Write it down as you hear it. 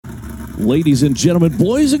Ladies and gentlemen,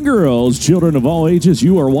 boys and girls, children of all ages,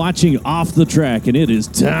 you are watching Off the Track, and it is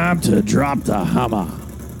time to drop the hammer.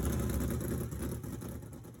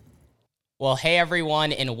 Well, hey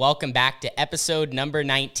everyone, and welcome back to episode number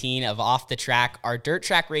 19 of Off the Track, our dirt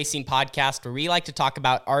track racing podcast where we like to talk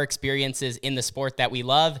about our experiences in the sport that we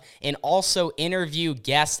love and also interview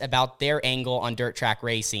guests about their angle on dirt track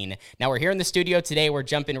racing. Now, we're here in the studio today. We're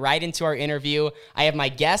jumping right into our interview. I have my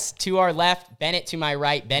guest to our left, Bennett to my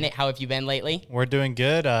right. Bennett, how have you been lately? We're doing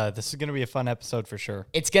good. This is going to be a fun episode for sure.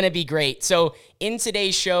 It's going to be great. So in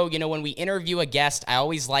today's show, when we interview a guest, I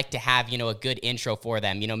always like to have, a good intro for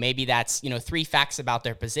them. Maybe that's, 3 facts about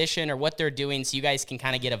their position or what they're doing so you guys can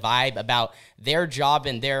kind of get a vibe about their job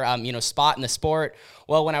and their, spot in the sport.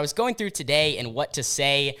 Well, when I was going through today and what to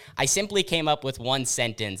say, I simply came up with one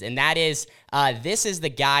sentence, and that is, this is the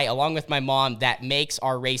guy, along with my mom, that makes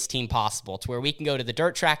our race team possible, to where we can go to the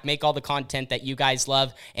dirt track, make all the content that you guys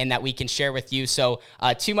love and that we can share with you. So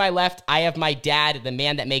to my left, I have my dad, the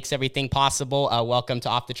man that makes everything possible. Welcome to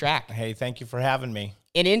Off the Track. Hey, thank you for having me.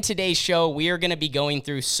 And in today's show, we are going to be going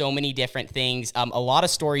through so many different things. A lot of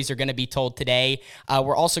stories are going to be told today.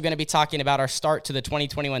 We're also going to be talking about our start to the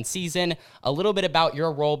 2021 season, a little bit about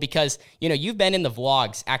your role, because, you've been in the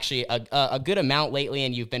vlogs actually a good amount lately,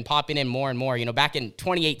 and you've been popping in more and more. Back in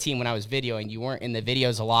 2018 when I was videoing, you weren't in the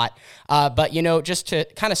videos a lot. But, just to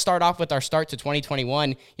kind of start off with our start to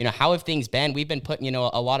 2021, how have things been? We've been putting,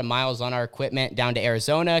 a lot of miles on our equipment down to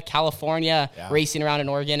Arizona, California, racing around in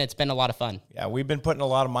Oregon. It's been a lot of fun. Yeah, we've been putting a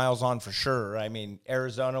lot of miles on for sure. I mean,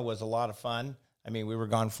 Arizona was a lot of fun. I mean, we were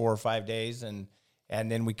gone 4 or 5 days, and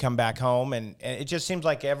then we come back home, and it just seems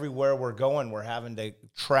like everywhere we're going, we're having to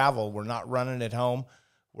travel. We're not running at home.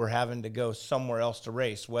 We're having to go somewhere else to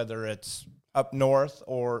race, whether it's up north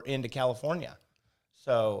or into California.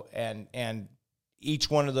 So, and each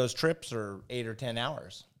one of those trips are 8 or 10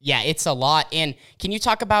 hours. Yeah, it's a lot. And can you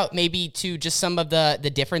talk about maybe to just some of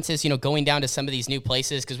the differences, going down to some of these new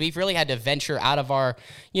places? Because we've really had to venture out of our,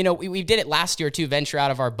 we did it last year too, venture out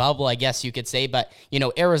of our bubble, I guess you could say. But,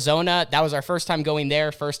 Arizona, that was our first time going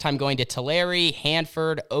there, first time going to Tulare,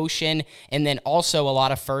 Hanford, Ocean, and then also a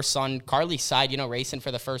lot of firsts on Carly's side, racing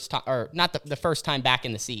for the first time, or not the first time back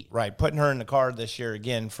in the seat. Right, putting her in the car this year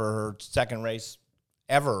again for her second race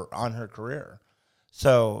ever on her career.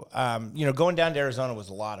 So, going down to Arizona was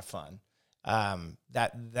a lot of fun.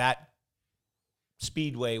 That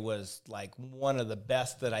speedway was like one of the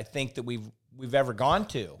best that I think that we've ever gone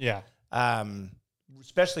to. Yeah.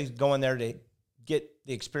 Especially going there to get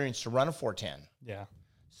the experience to run a 410. Yeah.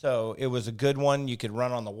 So it was a good one. You could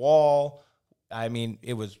run on the wall. I mean,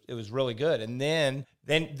 it was really good. And then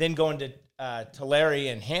going to Tulare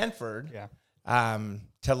and Hanford. Yeah.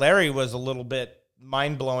 Tulare was a little bit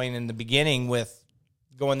mind blowing in the beginning with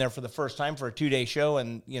going there for the first time for a 2-day show,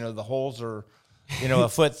 and the holes are a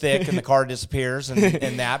foot thick and the car disappears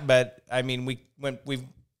and that. But I mean, we've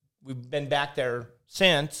been back there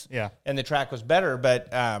since, and the track was better.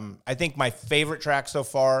 But I think my favorite track so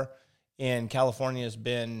far in California has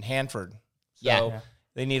been Hanford. So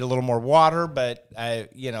they need a little more water, but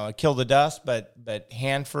kill the dust. But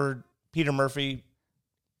Hanford, Peter Murphy,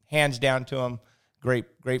 hands down to him.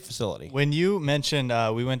 Great facility. When you mentioned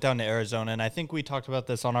we went down to Arizona, and I think we talked about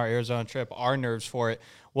this on our Arizona trip, our nerves for it.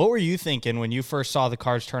 What were you thinking when you first saw the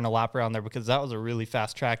cars turn a lap around there? Because that was a really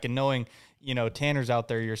fast track. And knowing, Tanner's out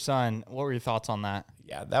there, your son, what were your thoughts on that?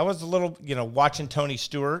 Yeah, that was a little, watching Tony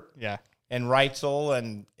Stewart. Yeah. And Reitzel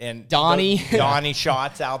and Donnie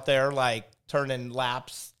shots out there, like turning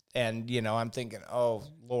laps. And, I'm thinking, oh,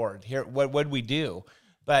 Lord, here, what would we do?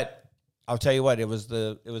 But I'll tell you what, it was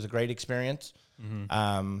a great experience.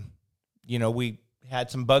 Mm-hmm. We had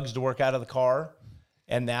some bugs to work out of the car,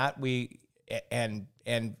 and that and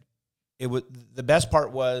it was the best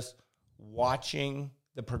part was watching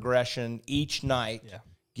the progression each night,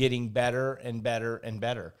 getting better and better and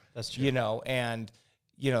better. That's true.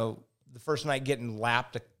 The first night getting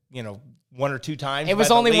lapped, 1 or 2 times. It was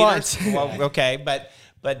only once. Well, okay, but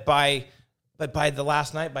by the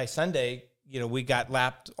last night, by Sunday, we got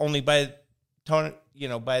lapped only by Tony,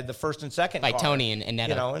 by the first and second by car, Tony and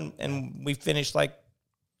Neto. and we finished like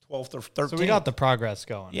 12th or 13th. So we got the progress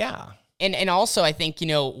going. Yeah. And also, I think,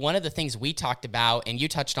 one of the things we talked about, and you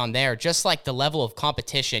touched on there, just like the level of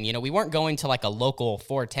competition, we weren't going to like a local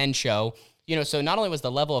 410 show, so not only was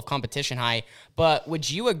the level of competition high, but would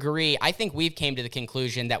you agree, I think we've came to the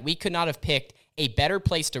conclusion that we could not have picked a better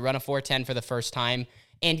place to run a 410 for the first time.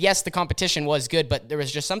 And yes, the competition was good, but there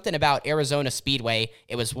was just something about Arizona Speedway.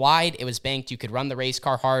 It was wide, it was banked, you could run the race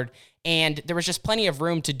car hard, and there was just plenty of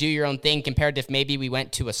room to do your own thing compared to if maybe we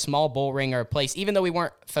went to a small bull ring or a place, even though we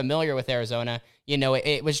weren't familiar with Arizona,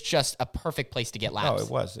 it was just a perfect place to get laps. Oh,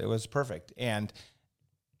 it was. It was perfect. And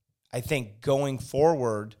I think going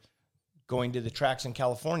forward, going to the tracks in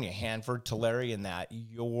California, Hanford, Tulare, and that,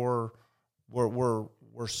 we're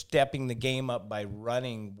stepping the game up by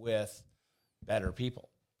running with better people.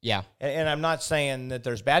 Yeah. And I'm not saying that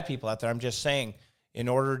there's bad people out there. I'm just saying in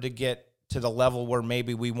order to get to the level where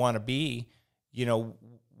maybe we want to be,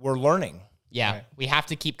 we're learning. Yeah, right. We have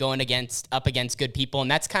to keep going up against good people. And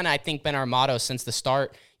that's kind of, I think, been our motto since the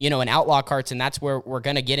start, in Outlaw Karts. And that's where we're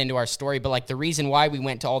going to get into our story. But like the reason why we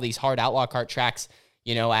went to all these hard Outlaw Kart tracks,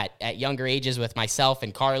 at younger ages with myself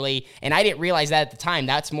and Carly. And I didn't realize that at the time.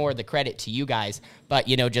 That's more the credit to you guys. But,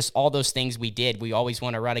 just all those things we did. We always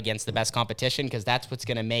want to run against the best competition because that's what's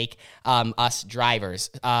going to make us drivers.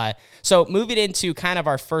 So moving into kind of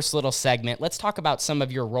our first little segment, let's talk about some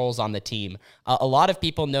of your roles on the team. A lot of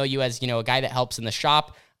people know you as, a guy that helps in the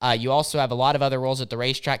shop. You also have a lot of other roles at the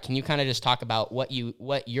racetrack. Can you kind of just talk about what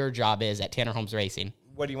your job is at Tanner Holmes Racing?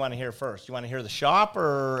 What do you want to hear first? You want to hear the shop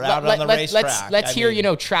or out on the racetrack? Let's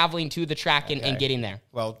hear, traveling to the track and getting there.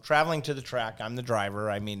 Well, traveling to the track, I'm the driver.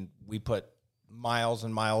 I mean, we put miles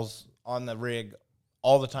and miles on the rig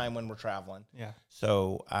all the time when we're traveling. Yeah.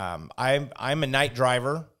 So I'm a night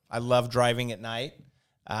driver. I love driving at night.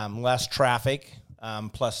 Less traffic,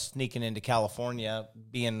 plus sneaking into California,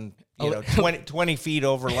 being 20 feet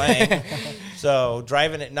over lane. So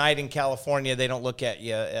driving at night in California, they don't look at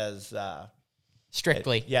you as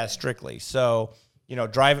strictly. Yeah, strictly. So,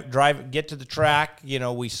 drive, get to the track,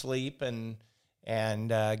 we sleep and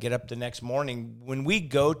get up the next morning. When we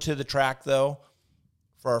go to the track, though,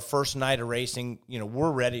 for our first night of racing,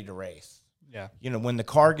 we're ready to race. Yeah. When the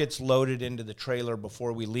car gets loaded into the trailer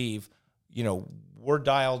before we leave, we're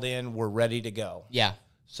dialed in, we're ready to go. Yeah.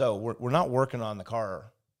 So we're not working on the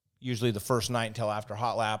car usually the first night until after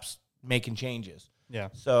hot laps, making changes. Yeah.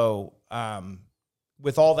 So,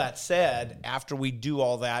 with all that said, after we do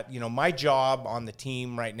all that, my job on the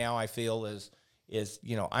team right now, I feel is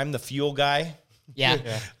I'm the fuel guy.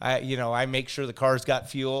 Yeah. I make sure the car's got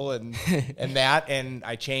fuel and that, and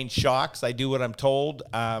I change shocks. I do what I'm told.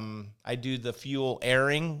 I do the fuel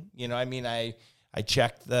airing. I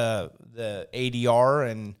check the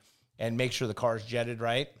ADR and make sure the car's jetted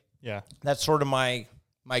right. Yeah. That's sort of my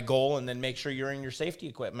goal, and then make sure you're in your safety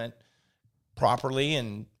equipment properly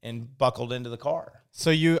and buckled into the car. So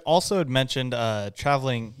you also had mentioned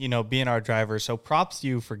traveling, being our driver. So props to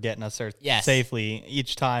you for getting us there safely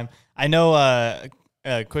each time. I know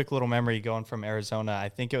a quick little memory going from Arizona. I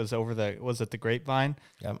think it was was it the Grapevine?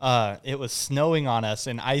 Yep. It was snowing on us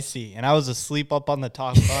and icy, and I was asleep up on the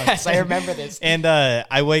top bunk. Yes, I remember this. And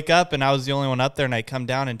I wake up, and I was the only one up there, and I come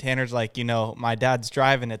down, and Tanner's like, my dad's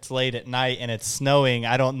driving. It's late at night, and it's snowing.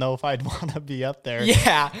 I don't know if I'd want to be up there.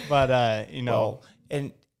 Yeah. But, Well,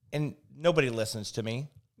 and nobody listens to me.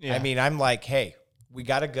 Yeah. I mean, I'm like, hey, we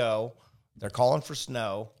got to go. They're calling for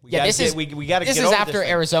snow. We this is after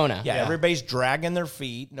Arizona. Yeah, everybody's dragging their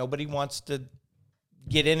feet. Nobody wants to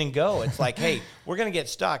get in and go. It's like, hey, we're going to get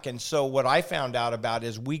stuck. And so what I found out about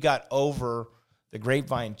is we got over the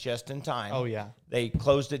Grapevine just in time. Oh, yeah. They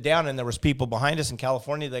closed it down, and there was people behind us in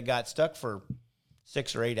California that got stuck for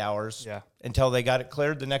 6 or 8 hours until they got it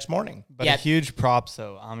cleared the next morning. But a huge props,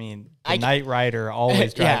 though. I mean, the night rider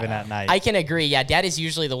always driving at night. I can agree. Yeah, Dad is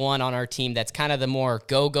usually the one on our team that's kind of the more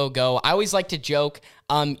go, go, go. I always like to joke,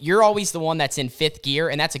 you're always the one that's in fifth gear,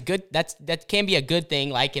 and that can be a good thing,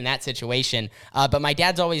 like in that situation. But my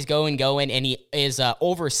dad's always going, and he is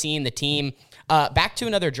overseeing the team. Back to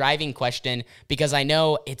another driving question, because I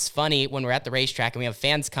know it's funny when we're at the racetrack and we have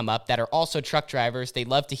fans come up that are also truck drivers. They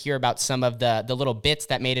love to hear about some of the little bits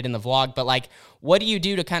that made it in the vlog. But like, what do you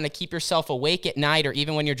do to kind of keep yourself awake at night, or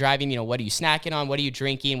even when you're driving? What are you snacking on? What are you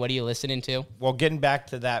drinking? What are you listening to? Well, getting back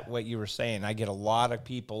to that, what you were saying, I get a lot of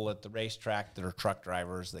people at the racetrack that are truck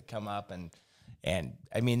drivers that come up and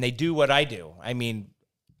I mean, they do what I do. I mean,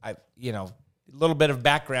 a little bit of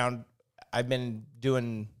background. I've been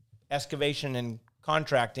doing excavation and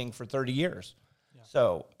contracting for 30 years. Yeah.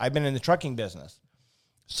 So I've been in the trucking business.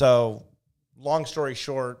 So long story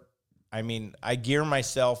short, I mean, I gear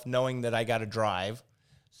myself knowing that I got to drive.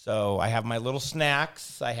 So I have my little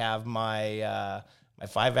snacks. I have my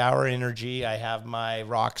 5-hour energy. I have my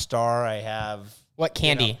Rockstar. I have what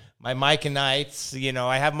candy? My Micah Nights.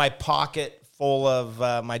 I have my pocket full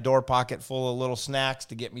of my door pocket full of little snacks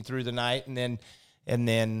to get me through the night. And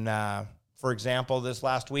then for example, this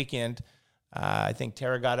last weekend, I think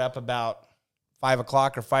Tara got up about 5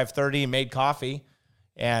 o'clock or 5:30 and made coffee,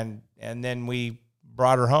 and then we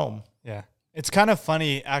brought her home. Yeah. It's kind of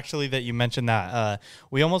funny, actually, that you mentioned that.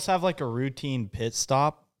 We almost have like a routine pit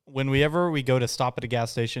stop whenever we go to stop at a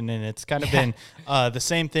gas station, and it's kind of been the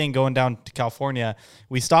same thing going down to California.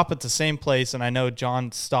 We stop at the same place, and I know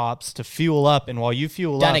John stops to fuel up, and while you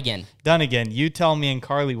fuel Done up, again, you tell me and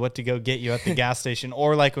Carly what to go get you at the gas station,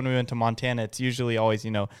 or like when we went to Montana, it's usually always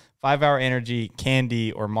 5 Hour Energy,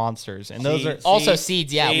 candy, or Monsters, and those are also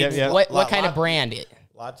seeds. Yeah. Seeds. Yeah. What kind of brand?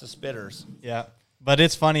 Lots of spitters. yeah. But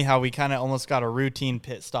it's funny how we kind of almost got a routine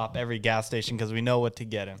pit stop every gas station because we know what to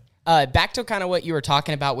get him. Back to kind of what you were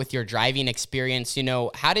talking about with your driving experience,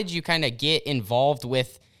 how did you kind of get involved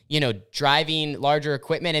with, driving larger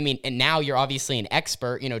equipment? I mean, and now you're obviously an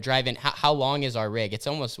expert, driving. How long is our rig? It's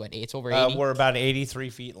almost it's over 80? We're about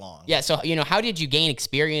 83 feet long. Yeah. So, how did you gain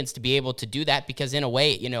experience to be able to do that? Because in a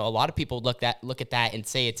way, a lot of people look at that and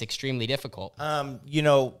say it's extremely difficult.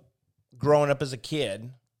 Growing up as a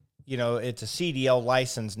kid, it's a CDL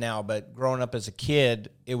license now, but growing up as a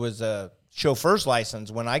kid, it was a chauffeur's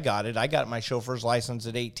license when I got it. I got my chauffeur's license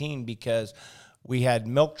at 18 because we had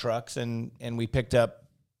milk trucks and we picked up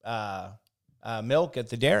milk at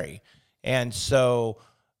the dairy. And so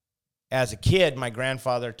as a kid, my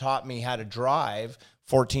grandfather taught me how to drive.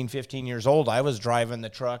 14, 15 years old, I was driving the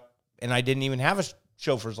truck, and I didn't even have a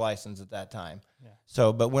chauffeur's license at that time. Yeah.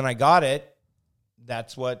 So, but when I got it,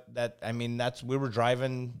 we were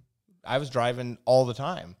driving, I was driving all the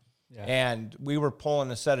time. Yeah. And we were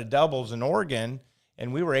pulling a set of doubles in Oregon,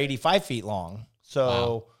 and we were 85 feet long.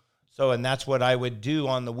 So, wow. And that's what I would do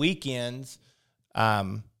on the weekends.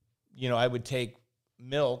 I would take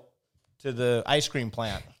milk to the ice cream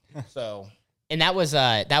plant. So, and that was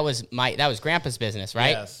Grandpa's business,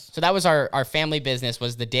 right? Yes. So that was our family business,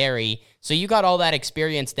 was the dairy. So you got all that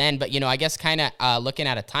experience then, but I guess kind of looking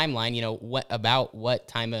at a timeline, what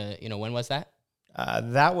time when was that?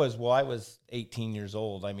 I was 18 years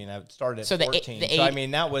old. I mean, I started at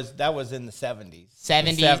 14. That was in the 70s.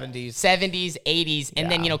 70s, 80s.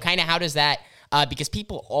 And then, kind of how does that, because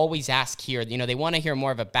people always ask here, they want to hear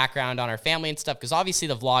more of a background on our family and stuff, because obviously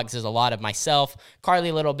the vlogs is a lot of myself, Carly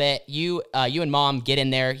a little bit, you and Mom get in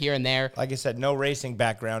there here and there. Like I said, no racing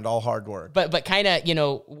background, all hard work. But kind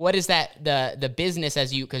of, what is that, the business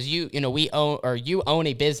as you, because you own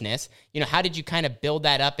a business, how did you kind of build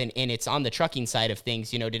that up, and it's on the trucking side of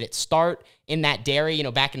things, did it start in that dairy,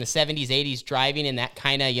 back in the 70s, 80s driving, and that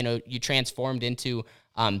kind of, you transformed into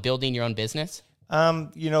building your own business?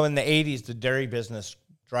 In the 80s, the dairy business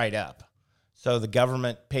dried up. So the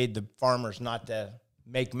government paid the farmers not to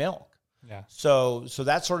make milk. Yeah. So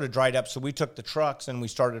that sort of dried up. So we took the trucks and we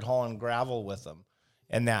started hauling gravel with them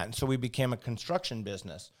and that. And so we became a construction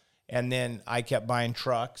business. And then I kept buying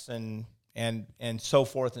trucks and so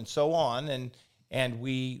forth and so on. And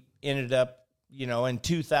we ended up, in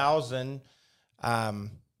 2000,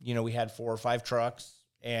 we had 4 or 5 trucks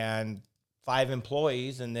and 5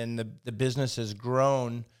 employees, and then the business has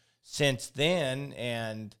grown since then,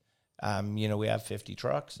 and we have 50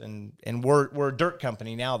 trucks, and we're a dirt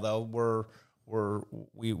company now, though.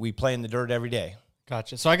 We play in the dirt every day.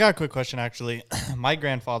 Gotcha. So I got a quick question, actually. My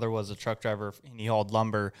grandfather was a truck driver, and he hauled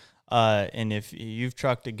lumber, and if you've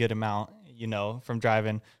trucked a good amount, from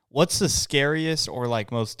driving, what's the scariest or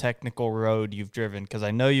most technical road you've driven? Because I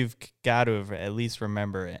know you've got to have at least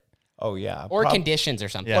remember it. Oh, yeah. Or conditions or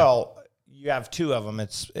something. Yeah. Well, you have 2 of them.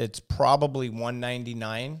 It's probably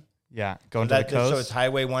 199. Yeah, going to the coast. So it's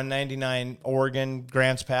Highway 199, Oregon,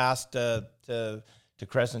 Grants Pass to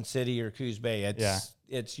Crescent City or Coos Bay.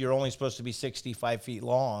 You're only supposed to be 65 feet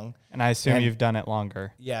long. And I assume you've done it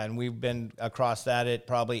longer. Yeah, and we've been across that at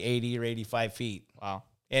probably 80 or 85 feet. Wow.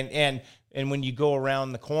 And when you go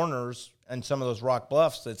around the corners and some of those rock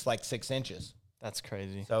bluffs, it's like 6 inches. That's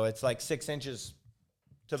crazy. So it's like 6 inches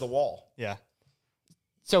to the wall. Yeah.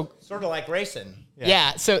 So sort of like racing.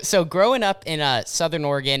 Yeah. So growing up in Southern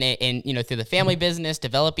Oregon and through the family business,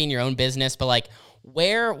 developing your own business, but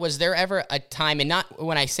where was there ever a time, and not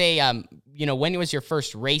when I say, when was your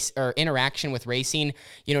first race or interaction with racing,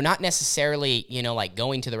 not necessarily,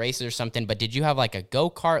 going to the races or something, but did you have a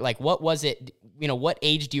go-kart? What was it, what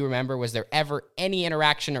age do you remember? Was there ever any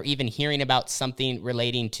interaction or even hearing about something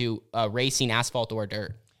relating to racing, asphalt or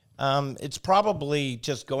dirt? It's probably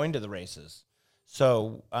just going to the races.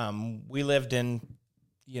 So we lived in,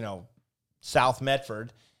 South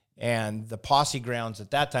Medford, and the Posse Grounds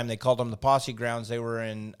at that time, they called them the Posse Grounds. They were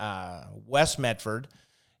in West Medford,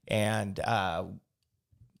 and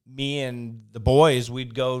me and the boys,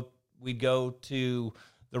 we'd go to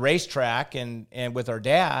the racetrack and with our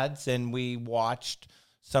dads, and we watched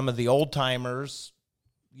some of the old timers,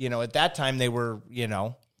 at that time they were,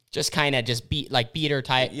 Just kind of beater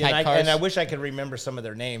type and cars. And I wish I could remember some of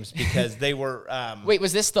their names because they were. Wait,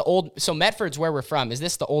 was this the old? So Medford's where we're from. Is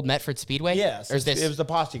this the old Medford Speedway? Yes, Or is this? It was the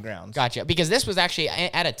Posse Grounds. Gotcha. Because this was actually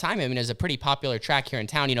at a time, I mean, it was a pretty popular track here in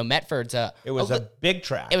town. Medford's It was a big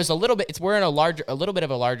track. It was a little bit. We're in a little bit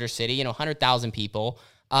of a larger city. 100,000 people.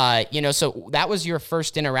 So that was your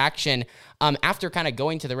first interaction. After kind of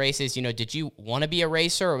going to the races, did you want to be a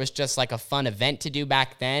racer, or it was just like a fun event to do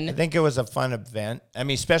back then? I think it was a fun event. I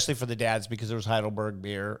mean, especially for the dads because there was Heidelberg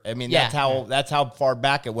beer. I mean, Yeah. that's how far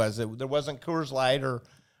back it was. There wasn't Coors Light or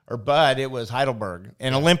Bud. It was Heidelberg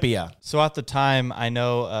and Olympia. So at the time, I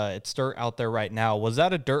know it's dirt out there right now. Was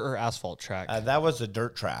that a dirt or asphalt track? That was a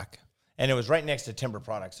dirt track, and it was right next to Timber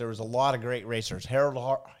Products. There was a lot of great racers.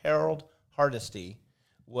 Harold Hardesty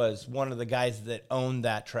was one of the guys that owned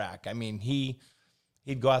that track. I mean, he'd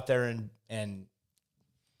go out there and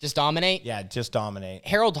Just dominate? yeah, just dominate.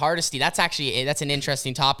 Harold Hardesty, that's an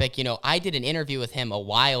interesting topic. I did an interview with him a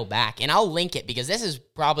while back, and I'll link it because this is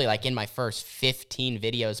probably like in my first 15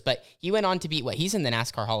 videos, but he went on to be, he's in the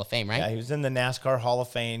NASCAR Hall of Fame, right? Yeah, he was in the NASCAR Hall of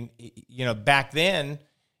Fame. Back then,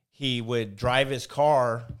 he would drive his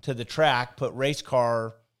car to the track, put race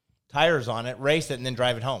car tires on it, race it, and then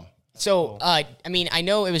drive it home. So, I mean, I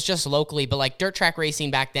know it was just locally, but like dirt track racing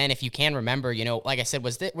back then, if you can remember, like I said,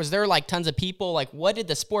 was there like tons of people? Like, what did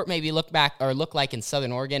the sport maybe look like in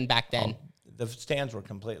Southern Oregon back then? The stands were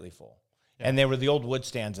completely full, and they were the old wood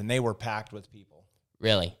stands, and they were packed with people.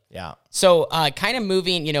 Really? Yeah. So kind of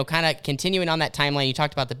moving, kind of continuing on that timeline, you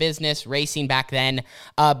talked about the business, racing back then,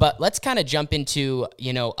 but let's kind of jump into,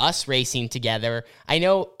 us racing together. I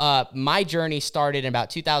know my journey started in about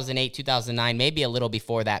 2008, 2009, maybe a little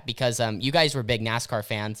before that, because you guys were big NASCAR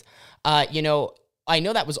fans. I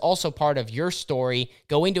know that was also part of your story,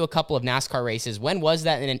 going to a couple of NASCAR races. When was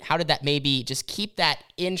that, and how did that maybe just keep that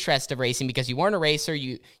interest of racing? Because you weren't a racer,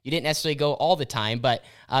 you didn't necessarily go all the time, but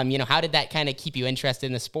how did that kind of keep you interested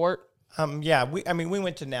in the sport? Yeah, we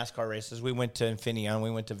went to NASCAR races. We went to Infineon.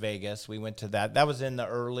 We went to Vegas. We went to that. That was in the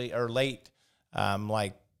early or late,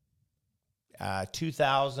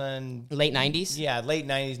 2000. Late 90s? Yeah, late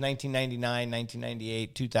 90s, 1999,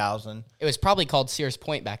 1998, 2000. It was probably called Sears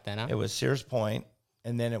Point back then, huh? It was Sears Point,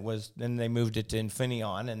 and then then they moved it to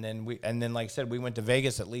Infineon, and then like I said, we went to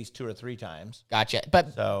Vegas at least 2 or 3 times. Gotcha.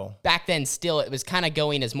 But So back then, still, it was kind of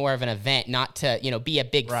going as more of an event, not to, be a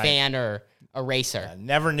big Right. fan or a racer. I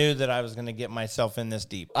never knew that I was going to get myself in this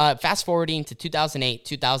deep. Fast forwarding to 2008,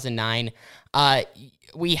 2009,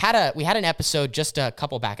 we had an episode just a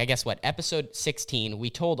couple back. I guess episode 16. We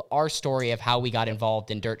told our story of how we got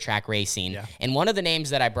involved in dirt track racing, and one of the names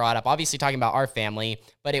that I brought up, obviously talking about our family,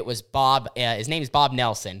 but it was Bob. His name is Bob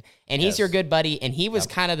Nelson, and he's your good buddy, and he was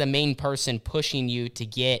kind of the main person pushing you to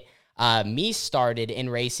get me started in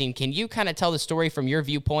racing. Can you kind of tell the story from your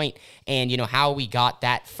viewpoint and, how we got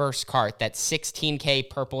that first cart, that 16K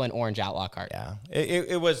purple and orange outlaw cart? Yeah,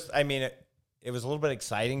 it was. I mean, it was a little bit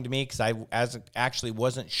exciting to me because I actually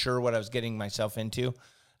wasn't sure what I was getting myself into.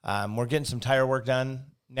 We're getting some tire work done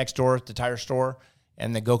next door at the tire store,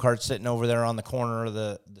 and the go-kart's sitting over there on the corner of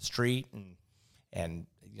the street, and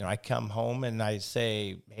I come home and I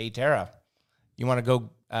say, "Hey Tara, you want to go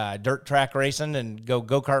dirt track racing and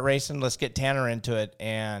go-kart racing? Let's get Tanner into it."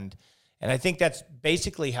 And I think that's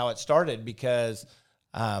basically how it started because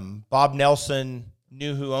Bob Nelson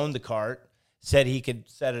knew who owned the cart, said he could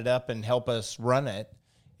set it up and help us run it.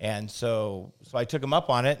 And so I took him up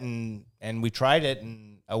on it and we tried it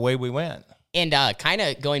and away we went. And kind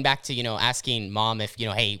of going back to, asking Mom if,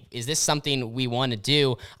 hey, is this something we want to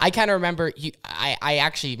do? I kind of remember, I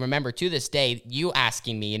actually remember to this day, you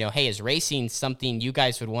asking me, hey, is racing something you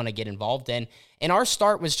guys would want to get involved in? And our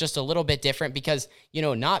start was just a little bit different because,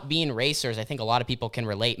 not being racers, I think a lot of people can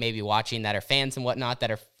relate, maybe watching that are fans and whatnot,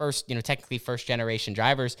 that are technically first generation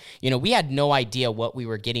drivers. We had no idea what we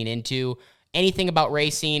were getting into. Anything about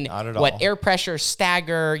racing, Not at all. what air pressure,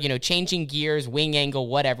 stagger, changing gears, wing angle,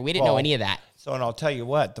 whatever. We didn't know any of that. So, and I'll tell you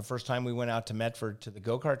what, the first time we went out to Medford to the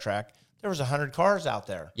go-kart track, there was 100 cars out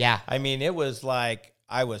there. Yeah. I mean, it was like,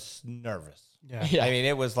 I was nervous. Yeah. Yeah. I mean,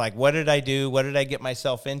 it was like, what did I do? What did I get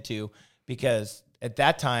myself into? Because at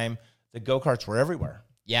that time, the go-karts were everywhere.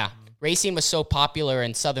 Yeah. Racing was so popular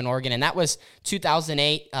in Southern Oregon, and that was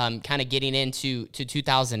 2008, kind of getting into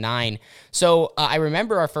 2009. So I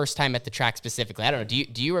remember our first time at the track specifically. I don't know.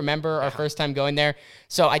 Do you remember our first time going there?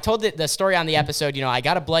 So I told the story on the episode. I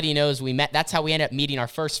got a bloody nose. We met. That's how we ended up meeting our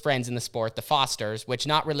first friends in the sport, the Fosters, which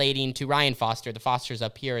not relating to Ryan Foster. The Fosters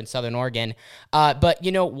up here in Southern Oregon. But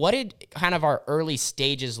what did kind of our early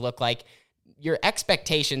stages look like? your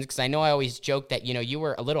expectations, because I know I always joke that, you know, you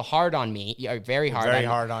were a little hard on me, you are very hard Very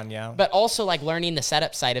on hard on you. but also like learning the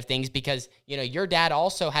setup side of things, because, you know, your dad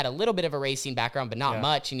also had a little bit of a racing background, but not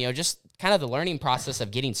much. And, you know, just kind of the learning process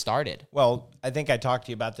of getting started. Well, I think I talked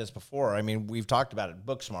to you about this before. I mean, we've talked about it,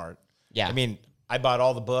 Booksmart. Yeah. I mean, I bought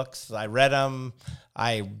all the books. I read them.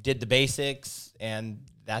 I did the basics, and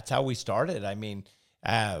that's how we started. I mean,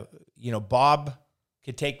 you know, Bob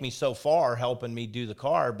could take me so far helping me do the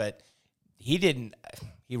car, but he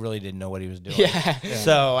really didn't know what he was doing. Yeah.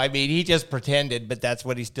 So, I mean, he just pretended, but that's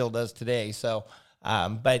what he still does today. So,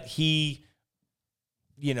 but he,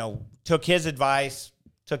 you know, took his advice,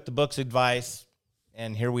 took the book's advice,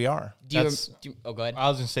 and here we are. Go ahead. I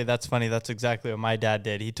was going to say, that's funny. That's exactly what my dad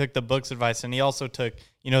did. He took the book's advice, and he also took,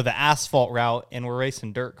 you know, the asphalt route, and we're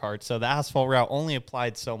racing dirt karts. So the asphalt route only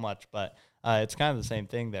applied so much, but it's kind of the same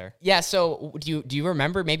thing there. Yeah. So do you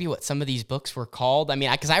remember maybe what some of these books were called? I mean,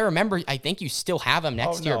 because I remember, I think you still have them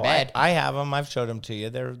next to your bed. I have them. I've showed them to you.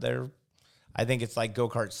 They're. I think it's like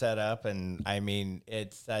go-kart setup, and I mean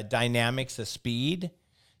it's dynamics of speed.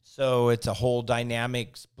 So it's a whole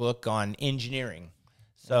dynamics book on engineering.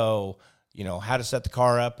 So you know how to set the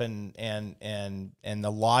car up and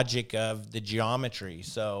the logic of the geometry.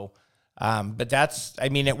 So, but that's, I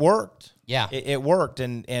mean, it worked. Yeah, it worked,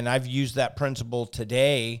 and I've used that principle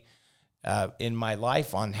today in my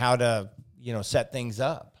life on how to, you know, set things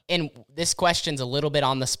up. And this question's a little bit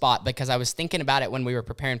on the spot because I was thinking about it when we were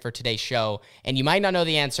preparing for today's show, and you might not know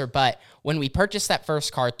the answer, but when we purchased that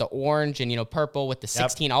first cart, the orange and, you know, purple with the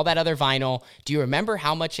 16, all that other vinyl, do you remember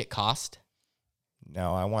how much it cost?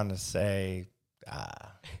 No, I want to say,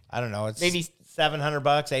 I don't know. It's maybe $700,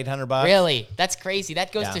 $800. Really? That's crazy.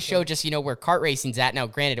 That goes Yeah. to show just, you know, where kart racing's at. Now,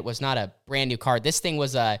 granted, it was not a brand new car. This thing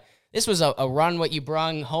was a run what you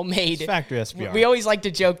brung, homemade. It's factory SPR. We always like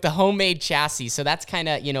to joke the homemade chassis. So that's kind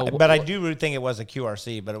of, you know. But I do think it was a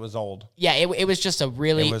QRC, but it was old. Yeah, it was just a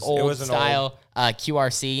really It was old an style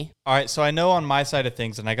QRC. All right, so I know on my side of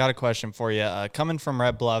things, and I got a question for you. Coming from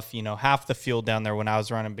Red Bluff, you know, half the field down there when I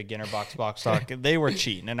was running beginner box stock, they were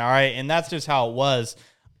cheating, and all right, and that's just how it was.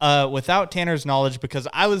 Without Tanner's knowledge, because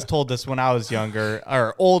I was told this when I was younger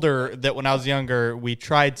or older, that when I was younger, we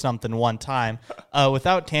tried something one time.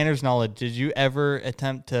 Without Tanner's knowledge, did you ever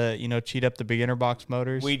attempt to, you know, cheat up the beginner box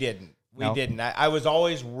motors? We didn't. No? I was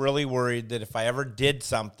always really worried that if I ever did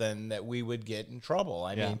something that we would get in trouble.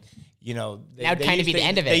 I mean, you know, That would kind of be the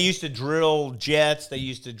end of it. They used to drill jets. They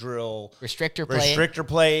used to drill Restrictor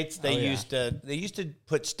plates. They yeah. used to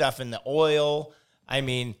put stuff in the oil. I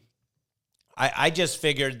mean, I just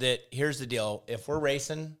figured that here's the deal: if we're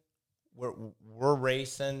racing, we're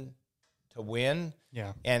racing to win.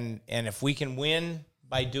 Yeah. And if we can win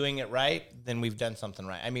by doing it right, then we've done something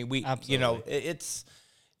right. I mean, Absolutely. you know,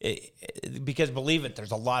 because believe it,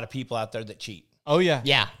 there's a lot of people out there that cheat. Oh yeah.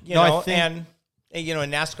 Yeah. You No, I know, think- and you know,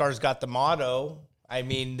 NASCAR's got the motto. I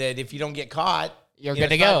mean, that if you don't get caught, You're you know, good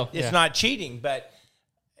to it's go. not- It's Yeah. not cheating, but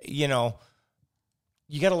you know,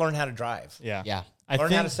 you got to learn how to drive. Yeah. Yeah.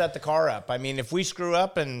 Learn how to set the car up. I mean, if we screw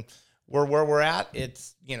up and we're where we're at,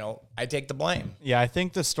 it's, you know, I take the blame. Yeah, I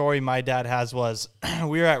think the story my dad has was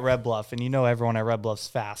we were at Red Bluff, and you know everyone at Red Bluff's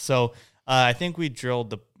fast. So I think we drilled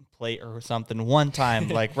the plate or something one time,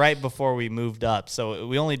 like right before we moved up. So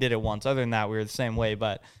we only did it once. Other than that, we were the same way.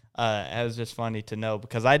 But it was just funny to know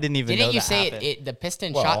because I didn't even know Didn't you that say happened. the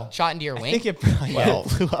piston Well, shot into your I wing? think it probably Well,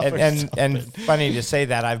 blew up or and something. funny to say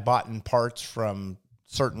that I've bought in parts from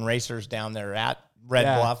certain racers down there at Red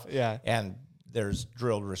Yeah, Bluff. yeah. And there's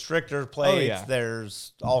drilled restrictor plates. yeah.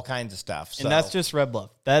 There's all kinds of stuff. So And that's just Red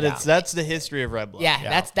Bluff. That's the history of Red Bluff.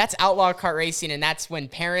 Yeah, that's outlaw kart racing, and that's when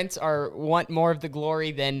parents want more of the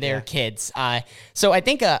glory than their kids. So I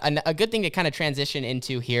think a good thing to kind of transition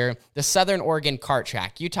into here, the Southern Oregon Kart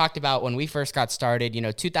Track. You talked about when we first got started, you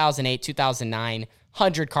know, 2008, 2009,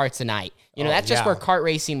 100 karts a night. You know, that's just where kart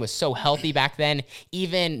racing was so healthy back then.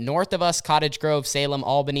 Even north of us, Cottage Grove, Salem,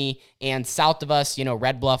 Albany, and south of us, you know,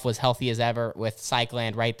 Red Bluff was healthy as ever with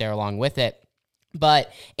Cycland right there along with it.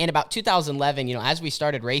 But in about 2011, you know, as we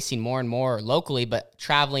started racing more and more locally, but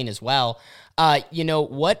traveling as well, you know,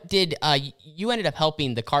 what did you ended up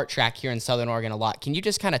helping the kart track here in Southern Oregon a lot? Can you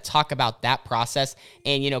just kind of talk about that process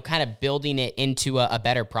and, you know, kind of building it into a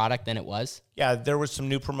better product than it was? Yeah, there was some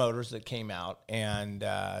new promoters that came out, and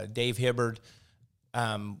Dave Hibbard.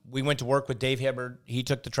 We went to work with Dave Hibbard. He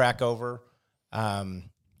took the track over.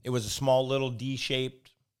 It was a small little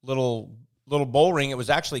D-shaped little bull ring. It was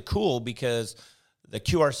actually cool because the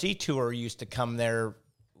QRC tour used to come there.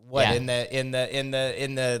 In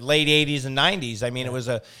the late 80s and 90s. I mean, it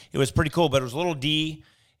was pretty cool, but it was a little D,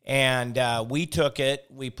 And we took it,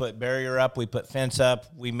 we put barrier up, we put fence up,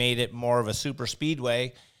 we made it more of a super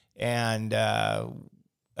speedway. And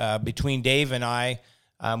between Dave and I,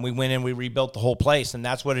 we went in, we rebuilt the whole place, and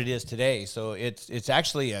that's what it is today. So it's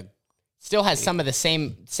actually a Still has some of the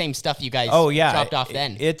same stuff you guys dropped off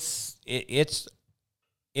then. It's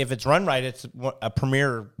if it's run right, it's a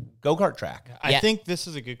premier go-kart track. I think this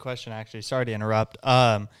is a good question, actually. Sorry to interrupt.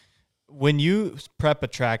 When you prep a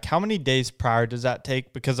track, how many days prior does that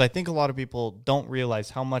take? Because I think a lot of people don't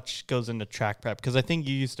realize how much goes into track prep. Because I think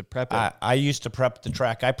you used to prep it. I used to prep the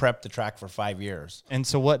track. I prepped the track for 5 years. And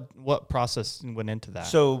so what process went into that?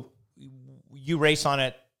 So you race on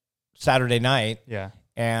it Saturday night. Yeah.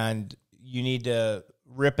 And you need to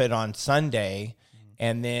rip it on Sunday,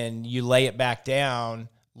 and then you lay it back down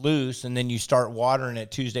loose, and then you start watering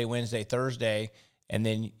it Tuesday, Wednesday, Thursday, and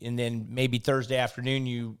then maybe Thursday afternoon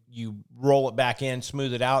you roll it back in,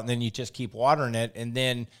 smooth it out, and then you just keep watering it, and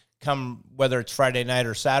then come whether it's Friday night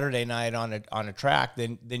or Saturday night on a track,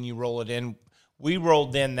 then you roll it in. We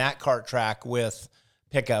rolled in that kart track with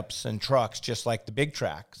pickups and trucks, just like the big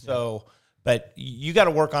track. So. But you got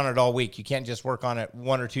to work on it all week. You can't just work on it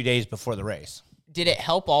 1 or 2 days before the race. Did it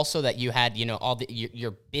help also that you had,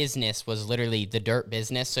 your business was literally the dirt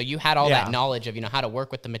business? So you had all that knowledge of, how to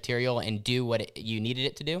work with the material and do what you needed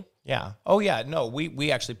it to do? Yeah. Oh, yeah. No,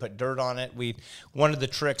 we actually put dirt on it. One of the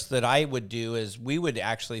tricks that I would do is we would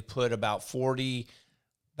actually put about 40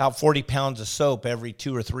 pounds of soap every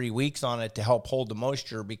 2 or 3 weeks on it to help hold the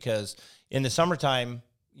moisture, because in the summertime,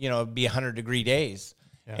 it'd be 100-degree days.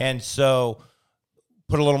 Yeah. And so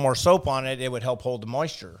put a little more soap on it, it would help hold the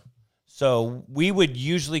moisture. So we would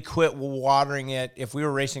usually quit watering it. If we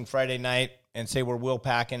were racing Friday night and say we're wheel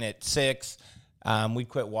packing at 6, we'd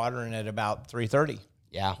quit watering it about 3:30.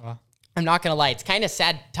 Yeah. I'm not going to lie. It's kind of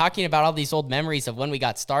sad talking about all these old memories of when we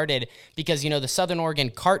got started, because, the Southern Oregon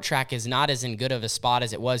kart track is not as in good of a spot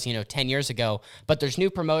as it was, 10 years ago, but there's new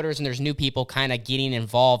promoters and there's new people kind of getting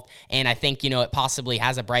involved. And I think, it possibly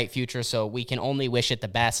has a bright future, so we can only wish it the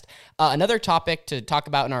best. Another topic to talk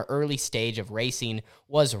about in our early stage of racing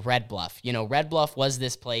was Red Bluff. Red Bluff was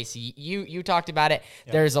this place. You talked about it.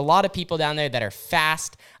 Yep. There's a lot of people down there that are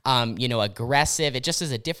fast, aggressive. It just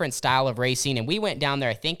is a different style of racing. And we went down there,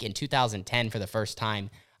 I think, in 2010 for the first time.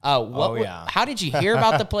 How did you hear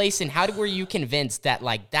about the place, and were you convinced that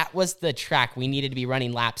that was the track we needed to be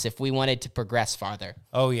running laps if we wanted to progress farther?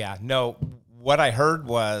 Oh, yeah. No, what I heard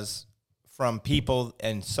was from people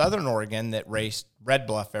in Southern Oregon that raced Red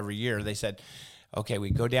Bluff every year. They said, okay, we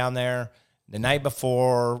go down there. The night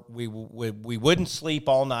before, we wouldn't sleep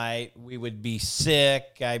all night. We would be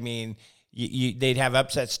sick. I mean, they'd have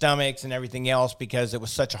upset stomachs and everything else, because it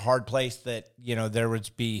was such a hard place that, there would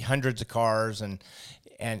be hundreds of cars and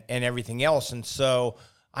everything else. And so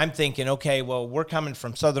I'm thinking, okay, well, we're coming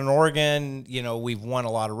from Southern Oregon. We've won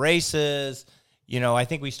a lot of races. I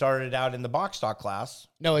think we started out in the box stock class.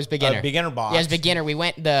 No, it was beginner. Beginner box. Yeah, it was beginner. We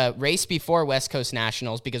went the race before West Coast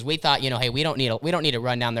Nationals because we thought, hey, we don't need to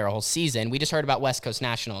run down there a whole season. We just heard about West Coast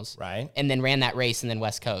Nationals. Right. And then ran that race and then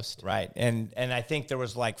West Coast. Right. And I think there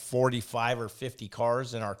was 45 or 50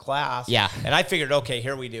 cars in our class. Yeah. And I figured, okay,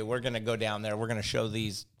 here we do. We're going to go down there. We're going to show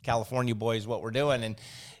these California boys what we're doing.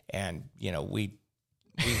 And we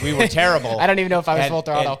were terrible. I don't even know if I was full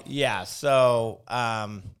throttle. Yeah. So,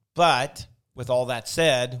 but with all that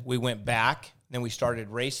said, we went back, then we started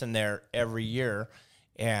racing there every year,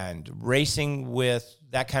 and racing with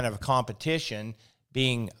that kind of a competition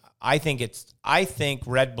I think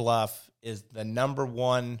Red Bluff is the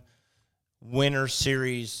 #1 winter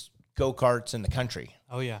series go-karts in the country.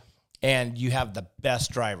 Oh, yeah. And you have the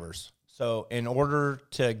best drivers. So in order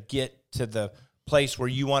to get to the place where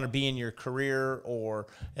you want to be in your career or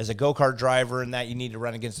as a go-kart driver, and that you need to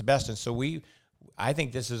run against the best. And so I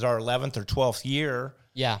think this is our 11th or 12th year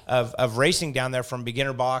of racing down there from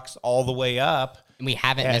beginner box all the way up. And we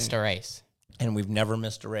haven't missed a race. And we've never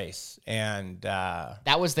missed a race. And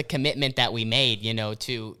that was the commitment that we made,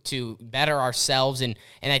 to better ourselves. And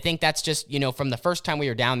I think that's just, from the first time we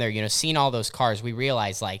were down there, seeing all those cars, we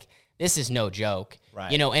realized this is no joke.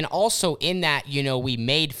 Right. And also in that, we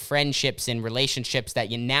made friendships and relationships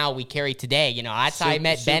that now we carry today. That's how I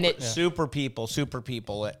met Bennett. Super people,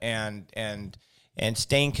 and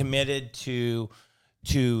staying committed to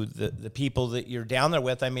the people that you're down there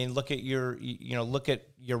with. I mean, look at you're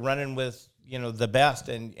running with, the best,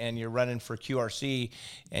 and you're running for QRC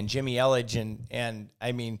and Jimmy Elledge, and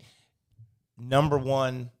I mean,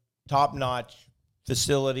 #1 top-notch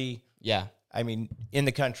facility. Yeah. I mean, in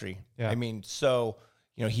the country. Yeah. I mean, so,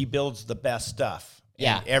 he builds the best stuff.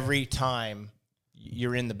 Yeah. And every time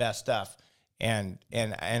you're in the best stuff. And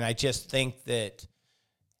I just think that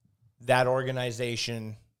that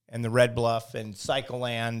organization and the Red Bluff and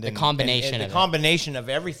Cycleland, The combination and of the it. combination of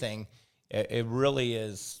everything, it really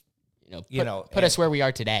is. Put us where we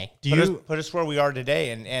are today. Put us where we are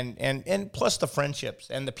today, and plus the friendships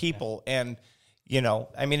and the people, and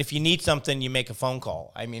I mean, if you need something, you make a phone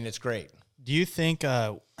call. I mean, it's great. Do you think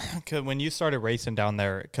 'cause when you started racing down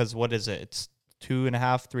there, because what is it? It's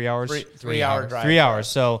 2.5, 3 hours? 3 hour drive. 3 hours.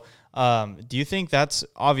 So do you think that's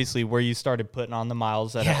obviously where you started putting on the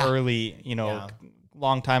miles at an early,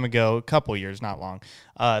 long time ago, a couple years, not long,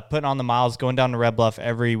 putting on the miles, going down to Red Bluff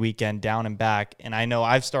every weekend, down and back. And I know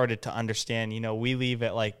I've started to understand, we leave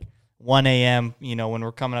at like 1 a.m., when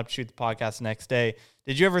we're coming up to shoot the podcast the next day.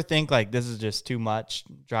 Did you ever think like this is just too much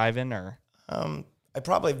driving or? I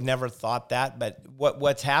probably have never thought that, but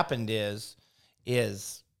what's happened is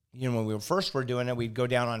when we first were doing it, we'd go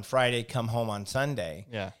down on Friday, come home on Sunday.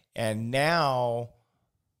 Yeah. And now,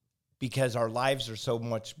 because our lives are so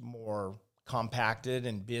much more compacted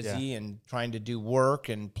and busy and trying to do work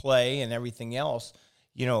and play and everything else,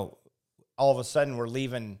 all of a sudden we're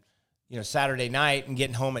leaving, Saturday night and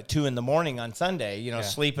getting home at 2 a.m. on Sunday,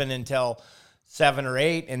 sleeping until 7 or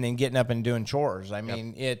 8 and then getting up and doing chores. I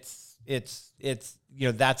mean, it's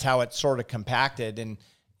that's how it's sort of compacted,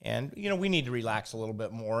 and we need to relax a little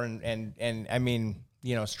bit more and I mean,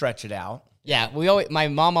 stretch it out. Yeah, my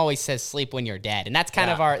mom always says sleep when you're dead. And that's kind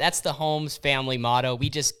of that's the Holmes family motto. We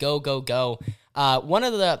just go, go, go. One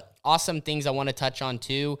of the awesome things I want to touch on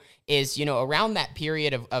too is, around that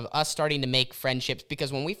period of us starting to make friendships,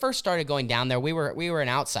 because when we first started going down there, we were an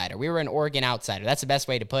outsider. We were an Oregon outsider. That's the best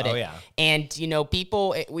way to put it. Oh, yeah. And,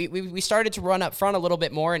 people, we started to run up front a little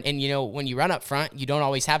bit more. And when you run up front, you don't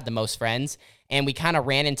always have the most friends. And we kind of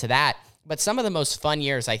ran into that. But some of the most fun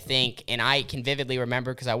years, I think, and I can vividly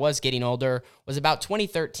remember because I was getting older, was about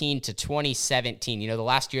 2013 to 2017. The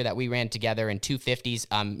last year that we ran together in 250s,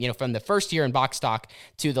 from the first year in box stock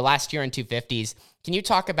to the last year in 250s. Can you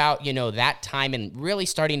talk about, that time and really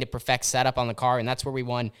starting to perfect setup on the car? And that's where we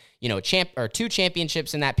won, 2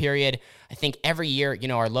 championships in that period. I think every year,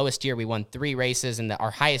 our lowest year, we won 3 races. And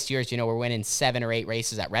our highest years, we're winning 7 or 8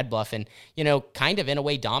 races at Red Bluff and, kind of in a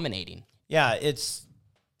way dominating. Yeah,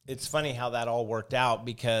 it's funny how that all worked out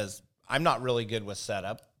because I'm not really good with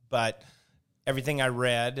setup, but everything I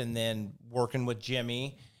read and then working with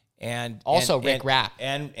Jimmy and Rick Rapp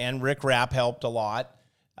and Rick Rapp helped a lot.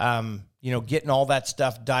 Getting all that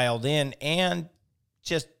stuff dialed in and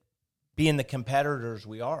just being the competitors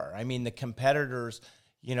we are. I mean, the competitors,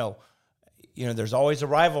 there's always a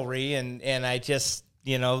rivalry and I just,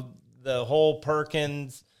 the whole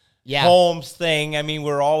Perkins Holmes thing. I mean,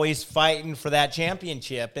 we're always fighting for that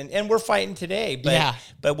championship and we're fighting today.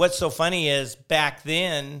 But what's so funny is back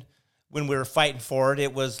then when we were fighting for it,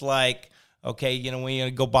 it was like, okay, we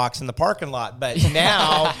go box in the parking lot. But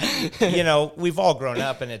now, we've all grown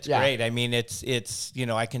up and it's great. I mean, it's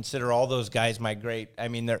I consider all those guys my great. I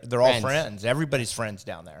mean, they're all friends. Everybody's friends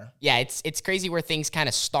down there. Yeah, it's crazy where things kind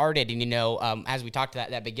of started. And, as we talked about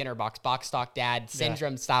that beginner box stock dad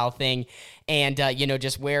syndrome style thing. And,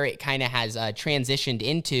 just where it kind of has transitioned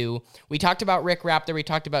into. We talked about Rick Rapp there. We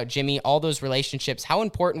talked about Jimmy, all those relationships. How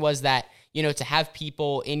important was that, to have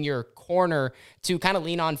people in your corner to kind of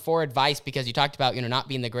lean on for advice, because you talked about, not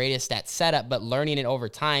being the greatest at setup, but learning it over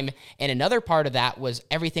time. And another part of that was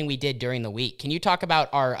everything we did during the week. Can you talk about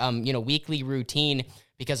our, weekly routine?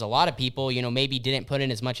 Because a lot of people, maybe didn't put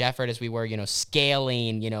in as much effort as we were,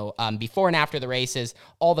 scaling, before and after the races,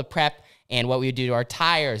 all the prep and what we would do to our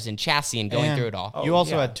tires and chassis and going through it all. You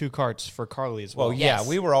also had 2 carts for Carly as well. Well, yeah,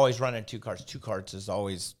 we were always running 2 carts. 2 carts is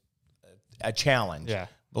always a challenge. Yeah.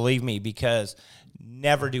 Believe me, because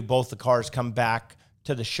never do both the cars come back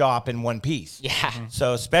to the shop in one piece. Yeah. Mm-hmm.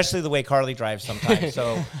 So especially the way Carly drives sometimes.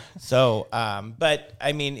 But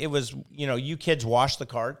I mean, it was, you kids wash the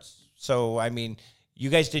carts. So, I mean, you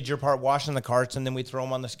guys did your part washing the carts and then we throw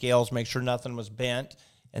them on the scales, make sure nothing was bent,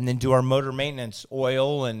 and then do our motor maintenance,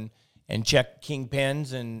 oil and check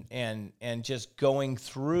kingpins and just going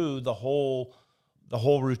through the whole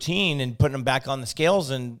routine and putting them back on the scales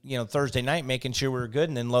and, Thursday night, making sure we were good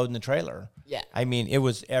and then loading the trailer. Yeah. I mean, it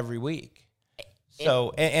was every week.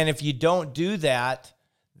 So, and if you don't do that,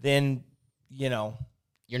 then, you're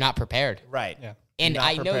not prepared. Right. Yeah. And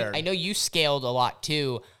I know you scaled a lot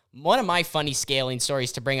too. One of my funny scaling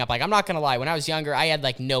stories to bring up, like, I'm not going to lie, when I was younger, I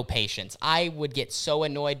had no patience. I would get so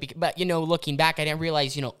annoyed, but, looking back, I didn't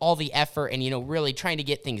realize, all the effort and, really trying to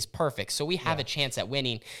get things perfect. So we have a chance at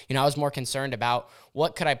winning. I was more concerned about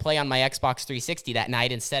what could I play on my Xbox 360 that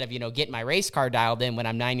night instead of, getting my race car dialed in when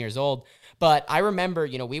I'm 9 years old. But I remember,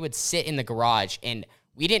 we would sit in the garage and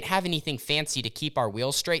we didn't have anything fancy to keep our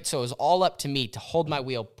wheels straight, so it was all up to me to hold my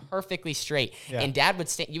wheel perfectly straight. Yeah. And Dad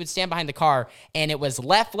you would stand behind the car, and it was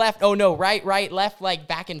left, oh no, right, left, like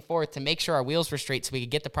back and forth to make sure our wheels were straight so we could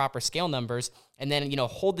get the proper scale numbers. And then,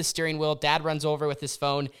 hold the steering wheel. Dad runs over with his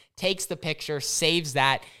phone, takes the picture, saves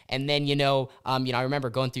that, and then, I remember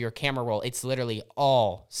going through your camera roll. It's literally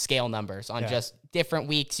all scale numbers on just different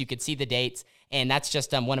weeks. You could see the dates, and that's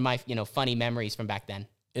just one of my, funny memories from back then.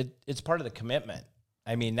 It's part of the commitment.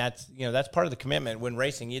 I mean, that's part of the commitment when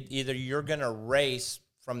racing. Either you're going to race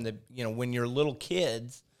from the, when you're little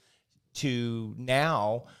kids to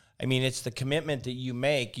now. I mean, it's the commitment that you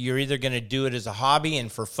make. You're either going to do it as a hobby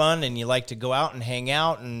and for fun, and you like to go out and hang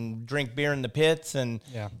out and drink beer in the pits and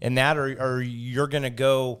that, or you're going to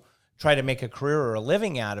go try to make a career or a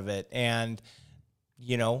living out of it. And,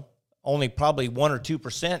 only probably 1 or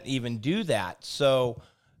 2% even do that. So,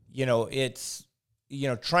 it's,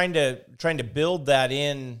 trying to build that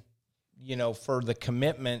in, for the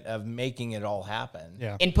commitment of making it all happen.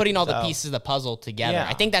 Yeah. And putting all the pieces of the puzzle together. Yeah.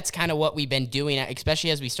 I think that's kind of what we've been doing,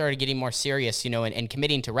 especially as we started getting more serious, and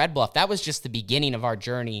committing to Red Bluff. That was just the beginning of our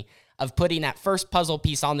journey of putting that first puzzle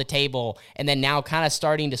piece on the table, and then now kind of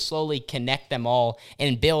starting to slowly connect them all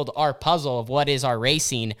and build our puzzle of what is our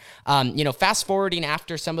racing. Fast forwarding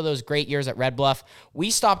after some of those great years at Red Bluff, we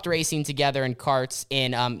stopped racing together in karts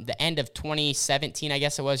in the end of 2017, I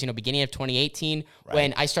guess it was, beginning of 2018,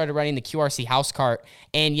 when I started running the QRC house cart.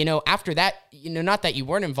 And, after that, not that you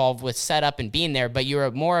weren't involved with setup and being there, but you were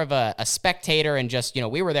more of a spectator and just,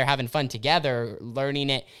 we were there having fun together, learning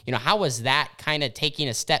it. How was that kind of taking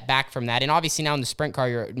a step back from that? And obviously now in the sprint car,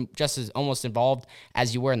 you're just as almost involved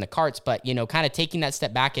as you were in the karts, but, kind of taking that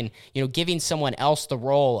step back and, giving someone else the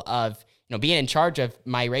role of, being in charge of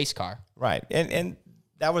my race car. Right. And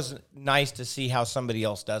that was nice to see how somebody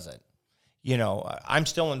else does it. I'm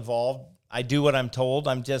still involved. I do what I'm told.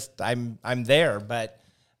 I'm there, but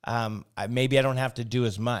maybe I don't have to do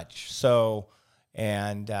as much. So,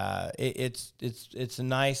 and it's a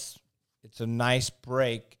nice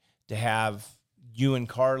break to have you and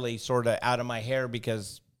Carly sort of out of my hair,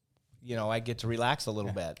 because I get to relax a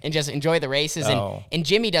little bit and just enjoy the races. Oh. And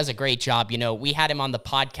Jimmy does a great job. We had him on the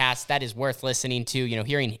podcast. That is worth listening to,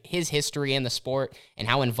 hearing his history in the sport and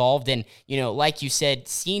how involved. And, like you said,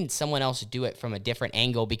 seeing someone else do it from a different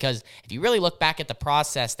angle, because if you really look back at the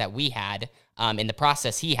process that we had and the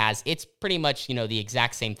process he has, it's pretty much, the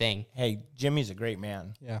exact same thing. Hey, Jimmy's a great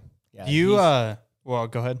man. Yeah. Yeah. Well,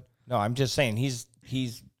 go ahead. No, I'm just saying he's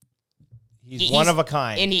one of a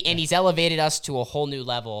kind. And he's elevated us to a whole new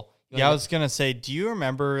level. Yeah, I was going to say, do you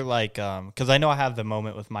remember, because I know I have the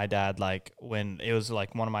moment with my dad, when it was, one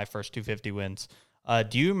of my first 250 wins.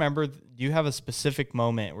 Do you have a specific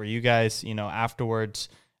moment where you guys, afterwards,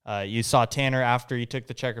 you saw Tanner after you took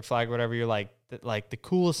the checkered flag, or whatever, you're the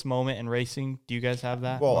coolest moment in racing? Do you guys have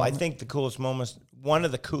that? Well, moment? I think one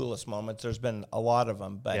of the coolest moments, there's been a lot of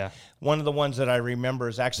them, but Yeah. one of the ones that I remember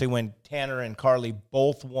is actually when Tanner and Carly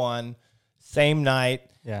both won same night.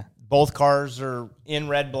 Yeah. Both cars are in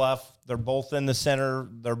Red Bluff. They're both in the center.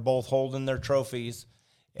 They're both holding their trophies.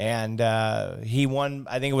 And he won,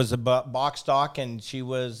 I think it was a box stock, and she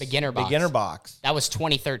was Beginner box. That was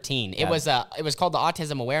 2013. Yeah. It was called the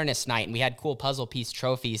Autism Awareness Night, and we had cool puzzle piece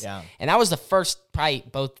trophies. Yeah. And that was the first, probably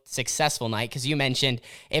both successful night, because you mentioned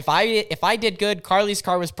if I did good, Carly's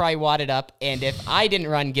car was probably wadded up, and if I didn't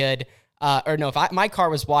run good, my car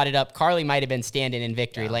was wadded up, Carly might have been standing in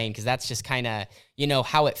victory lane, because that's just kind of,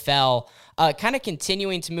 how it fell. Kind of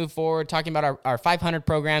continuing to move forward, talking about our 500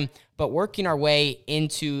 program, but working our way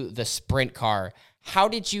into the sprint car. How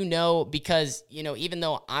did you know? Because, even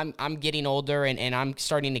though I'm getting older and I'm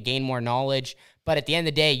starting to gain more knowledge, but at the end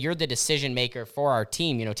of the day, you're the decision maker for our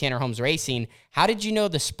team, Tanner Holmes Racing. How did you know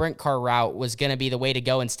the sprint car route was going to be the way to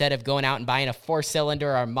go instead of going out and buying a 4-cylinder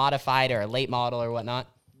or a modified or a late model or whatnot?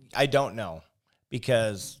 I don't know,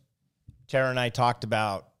 because Tara and I talked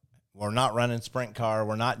about, we're not running sprint car.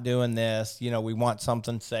 We're not doing this. We want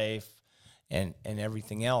something safe and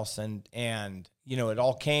everything else. And it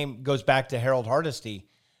all goes back to Harold Hardesty.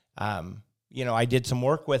 I did some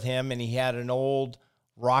work with him, and he had an old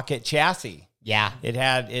Rocket chassis. Yeah.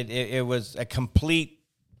 It was a complete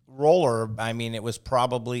roller. I mean, it was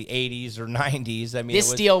probably 80s or 90s. I mean,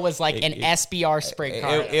 this deal was like an SBR sprint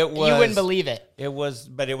car. It was, you wouldn't believe it.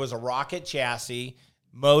 But it was a Rocket chassis,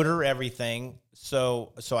 motor, everything.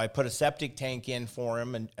 So I put a septic tank in for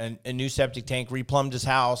him, and a new septic tank, replumbed his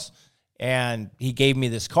house, and he gave me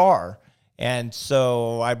this car. And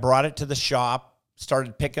so I brought it to the shop,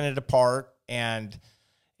 started picking it apart, and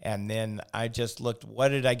then I just looked, what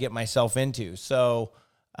did I get myself into? So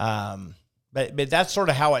But that's sort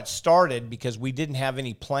of how it started, because we didn't have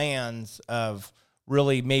any plans of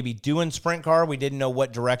really maybe doing sprint car. We didn't know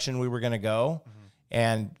what direction we were going to go.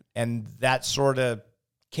 And that sort of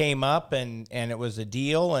came up, and it was a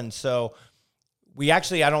deal. And so we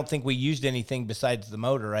actually, I don't think we used anything besides the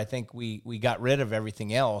motor. I think we got rid of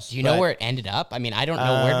everything else. Do you know where it ended up? I mean, I don't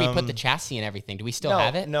know where we put the chassis and everything. Do we still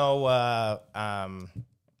have it? No,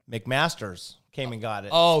 McMaster's came and got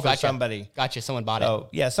it. Oh, for gotcha. somebody. Gotcha. Someone bought it. Oh,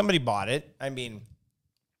 yeah, somebody bought it. I mean,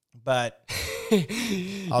 but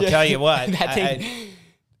I'll tell you what, That thing-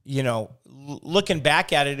 looking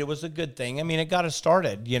back at it, it was a good thing. I mean, it got us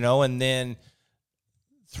started, and then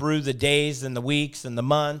through the days and the weeks and the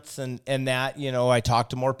months and that, I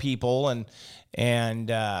talked to more people and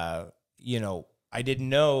I didn't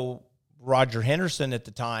know Roger Henderson at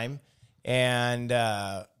the time, and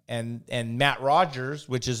Matt Rogers,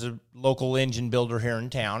 which is a local engine builder here in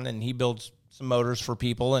town, and he builds some motors for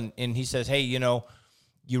people. And he says, hey,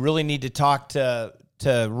 you really need to talk to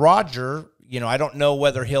Roger. I don't know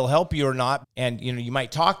whether he'll help you or not. And, you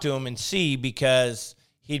might talk to him and see, because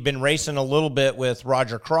he'd been racing a little bit with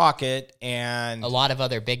Roger Crockett and a lot of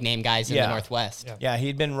other big name guys in the Northwest. Yeah,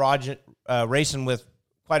 he'd been racing with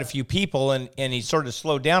quite a few people, and he sort of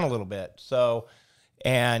slowed down a little bit. So,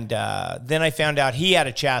 and then I found out he had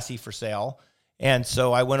a chassis for sale. And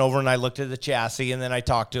so I went over and I looked at the chassis, and then I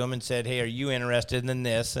talked to him and said, hey, are you interested in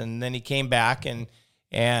this? And then he came back, and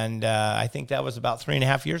I think that was about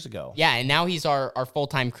 3.5 years ago. Yeah, and now he's our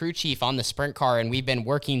full-time crew chief on the sprint car, and we've been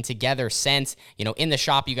working together since, in the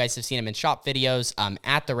shop. You guys have seen him in shop videos,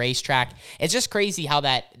 at the racetrack. It's just crazy how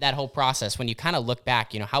that whole process, when you kind of look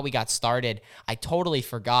back, how we got started. I totally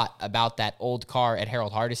forgot about that old car at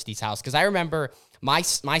Harold Hardesty's house, because I remember my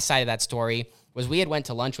side of that story was we had went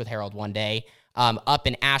to lunch with Harold one day, up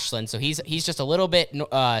in Ashland. So he's just a little bit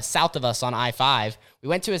south of us on I-5. We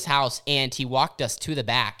went to his house, and he walked us to the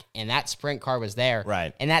back, and that sprint car was there.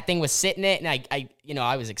 Right. And that thing was sitting it, and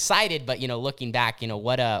I was excited, but looking back,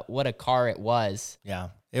 what a car it was. Yeah.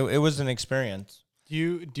 It was an experience. Do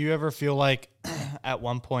you ever feel like at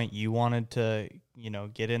one point you wanted to,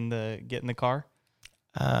 get in the car?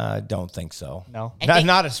 Don't think so. No.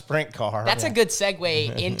 Not a sprint car. That's a good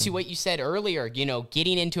segue into what you said earlier,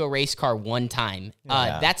 getting into a race car one time.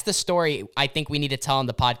 That's the story I think we need to tell on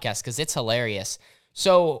the podcast, because it's hilarious.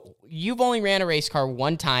 So you've only ran a race car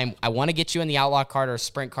one time. I want to get you in the Outlaw car or a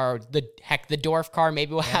sprint car. The Dorf car,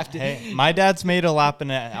 maybe we'll have to. Hey, my dad's made a lap in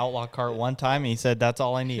an Outlaw cart one time, and he said that's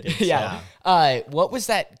all I needed. Yeah. What was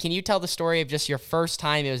that? Can you tell the story of just your first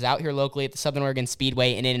time? It was out here locally at the Southern Oregon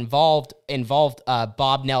Speedway, and it involved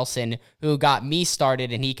Bob Nelson, who got me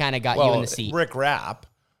started, and he kind of got you in the seat. Rick Rapp.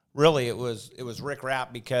 Really, it was Rick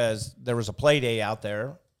Rapp, because there was a play day out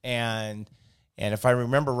there, and if I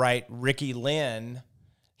remember right, Ricky Lynn,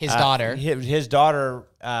 his daughter. His daughter,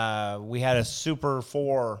 we had a Super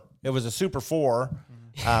 4. It was a Super 4,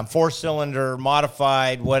 4-cylinder,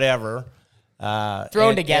 modified, whatever.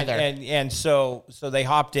 Thrown together. And so they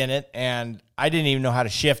hopped in it, and I didn't even know how to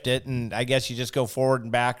shift it, and I guess you just go forward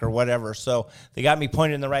and back or whatever. So they got me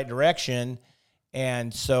pointed in the right direction,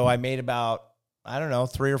 and so I made about, I don't know,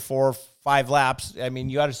 3 or 4, 5 laps. I mean,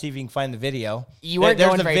 you ought to see if you can find the video. You weren't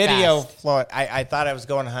going very fast. Flow. I thought I was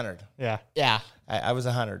going 100. Yeah. Yeah. I was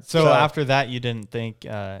 100. So after that, you didn't think,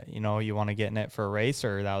 you want to get in it for a race,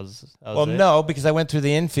 or that was well, it? No, because I went through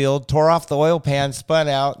the infield, tore off the oil pan, spun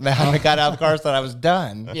out, and I got out of the car, so I was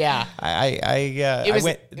done. Yeah.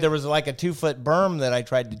 There was like a 2-foot berm that I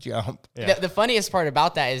tried to jump. Yeah. The funniest part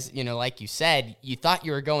about that is, like you said, you thought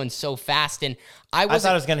you were going so fast, and I thought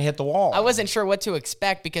I was going to hit the wall. I wasn't sure what to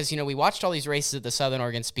expect, because, we watched all these races at the Southern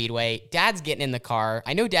Oregon Speedway. Dad's getting in the car.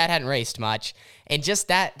 I know Dad hadn't raced much, and just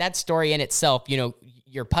that story in itself,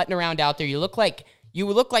 you're putting around out there. You look like you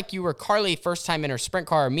were Carly first time in her sprint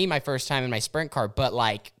car, or me my first time in my sprint car, but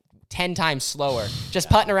like 10 times slower, just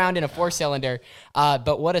putting around in a 4-cylinder.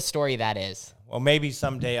 But what a story that is. Well, maybe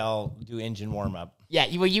someday I'll do engine warm up. Yeah,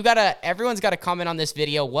 everyone's got to comment on this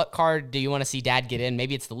video. What car do you want to see Dad get in?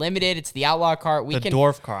 Maybe it's the Limited, it's the Outlaw car. The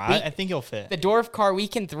Dorf car. I think he'll fit. The Dorf car, we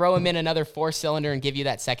can throw him in another 4-cylinder and give you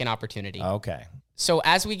that second opportunity. Okay. So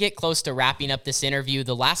as we get close to wrapping up this interview,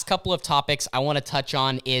 the last couple of topics I want to touch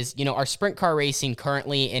on is, our sprint car racing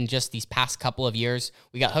currently in just these past couple of years.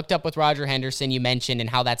 We got hooked up with Roger Henderson, you mentioned, and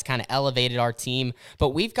how that's kind of elevated our team. But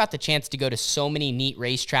we've got the chance to go to so many neat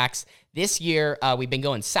racetracks. This year, we've been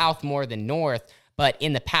going south more than north. But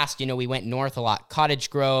in the past, we went north a lot.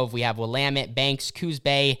 Cottage Grove, we have Willamette, Banks, Coos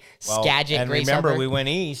Bay, Skagit, and Grace remember, Harbor. we went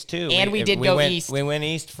east, too. And we did go east. We went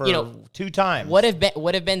east for 2 times. What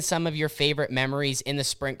have been some of your favorite memories in the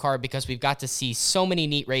sprint car? Because we've got to see so many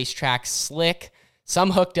neat racetracks, Slick,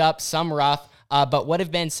 some hooked up, some rough. But what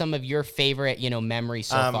have been some of your favorite, memories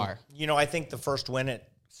so far? I think the first win at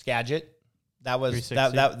Skagit, that was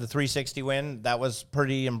 360. that the 360 win. That was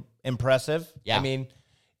pretty impressive. Yeah. I mean,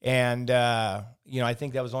 and I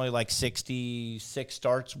think that was only like 66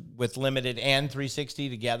 starts with limited and 360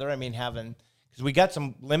 together. I mean, because we got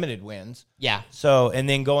some limited wins. Yeah. So, and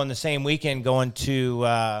then going the same weekend, going to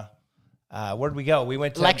where'd we go? We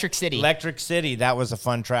went to Electric City. Electric City. That was a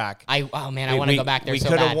fun track. I want to go back there we so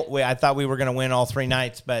coulda bad. I thought we were going to win all 3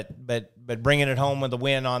 nights, but bringing it home with a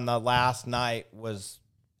win on the last night was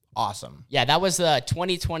awesome. Yeah, that was the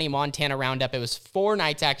 2020 Montana Roundup. It was 4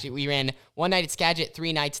 nights, actually. We ran 1 night at Skagit,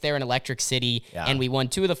 3 nights there in Electric City, and we won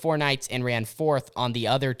 2 of the 4 nights and ran 4th on the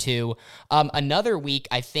other 2. Another week,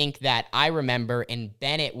 I think that I remember, and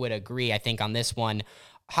Bennett would agree, I think, on this one.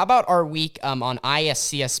 How about our week on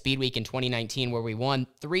ISCS Speed Week in 2019, where we won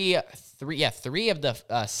 3 of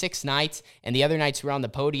the 6 nights, and the other nights we were on the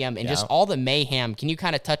podium, and just all the mayhem. Can you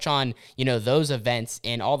kind of touch on, those events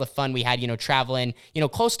and all the fun we had, traveling,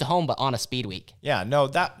 close to home, but on a speed week? Yeah, no,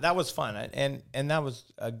 that was fun. And that was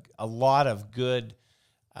a lot of good,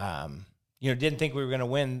 didn't think we were going to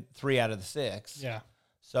win 3 out of the 6. Yeah.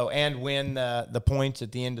 So, and win the points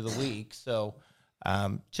at the end of the week. So,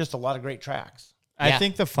 just a lot of great tracks. I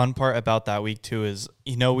think the fun part about that week too is,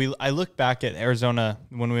 I look back at Arizona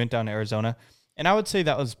when we went down to Arizona, and I would say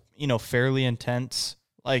that was, fairly intense.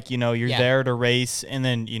 Like, you're there to race, and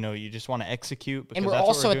then, you just want to execute. And we're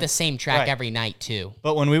also at the same track every night too.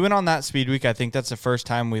 But when we went on that speed week, I think that's the first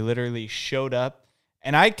time we literally showed up,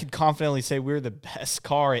 and I could confidently say we were the best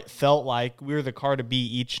car. It felt like we were the car to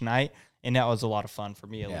beat each night. And that was a lot of fun for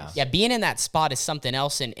me, at least. Yeah, being in that spot is something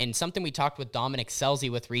else. And something we talked with Dominic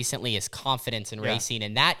Selzy with recently is confidence in racing.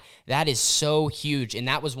 And that is so huge. And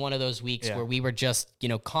that was one of those weeks where we were just,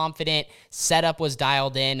 confident. Setup was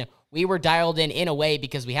dialed in. We were dialed in a way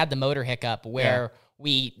because we had the motor hiccup where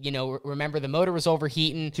we, remember the motor was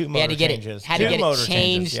overheating. Two we had to get changes. it, had to get it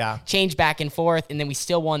changes, changed back and forth. And then we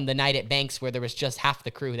still won the night at Banks where there was just half the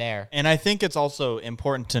crew there. And I think it's also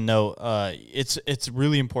important to note, it's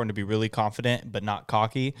really important to be really confident, but not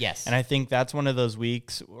cocky. Yes. And I think that's one of those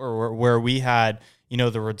weeks where we had,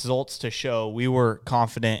 the results to show. We were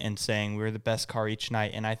confident in saying we were the best car each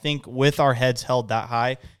night. And I think with our heads held that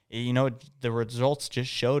high, the results just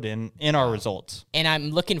showed in our results. And I'm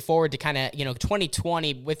looking forward to kind of,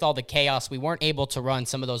 2020 with all the chaos, we weren't able to run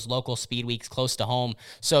some of those local speed weeks close to home.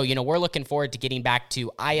 So, we're looking forward to getting back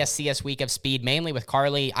to ISCS Week of Speed, mainly with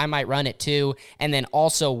Carly. I might run it too. And then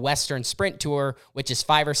also Western Sprint Tour, which is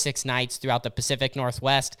 5 or 6 nights throughout the Pacific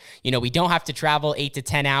Northwest. We don't have to travel 8 to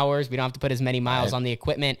 10 hours. We don't have to put as many miles on the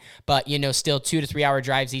equipment, but, still 2 to 3 hour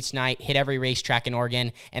drives each night, hit every racetrack in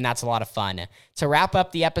Oregon. And that's a lot of fun. To wrap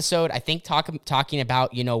up the episode, I think talking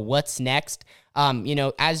about, what's next,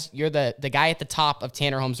 as you're the guy at the top of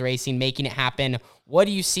Tanner Holmes Racing, making it happen, what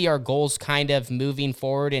do you see our goals kind of moving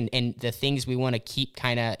forward and the things we want to keep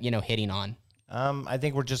kind of, hitting on? I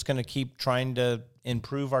think we're just going to keep trying to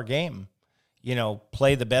improve our game,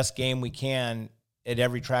 play the best game we can at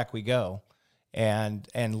every track we go and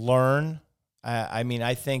learn.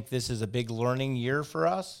 I think this is a big learning year for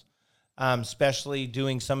us. Especially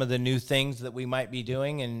doing some of the new things that we might be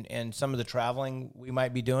doing and some of the traveling we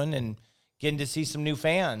might be doing and getting to see some new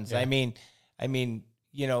fans. Yeah. I mean,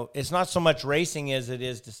 it's not so much racing as it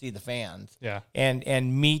is to see the fans. Yeah.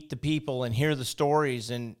 And meet the people and hear the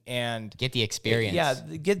stories and get the experience. Yeah,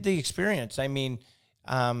 get the experience. I mean,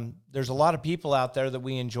 there's a lot of people out there that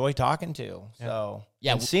we enjoy talking to. Yeah. So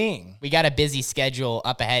and seeing. We got a busy schedule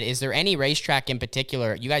up ahead. Is there any racetrack in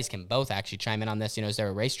particular? You guys can both actually chime in on this. Is there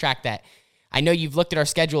a racetrack that I know you've looked at our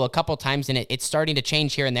schedule a couple times and it's starting to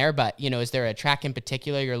change here and there, but is there a track in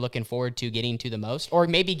particular you're looking forward to getting to the most or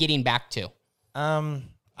maybe getting back to?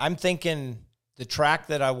 I'm thinking the track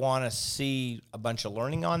that I want to see a bunch of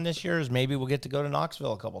learning on this year is maybe we'll get to go to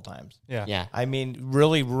Knoxville a couple times. Yeah. I mean,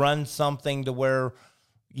 really run something to where,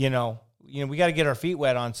 we got to get our feet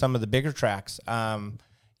wet on some of the bigger tracks. I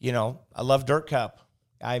love Dirt Cup.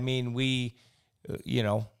 I mean, we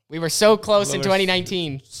were so close in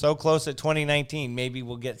 2019. So close at 2019. Maybe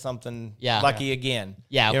we'll get something lucky again.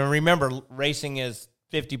 Yeah. Remember, racing is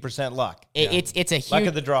 50% luck. It's a huge luck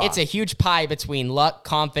of the draw. It's a huge pie between luck,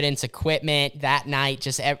 confidence, equipment that night.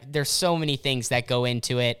 Just there's so many things that go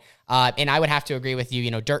into it. And I would have to agree with you.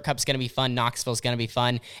 Dirt Cup's going to be fun. Knoxville's going to be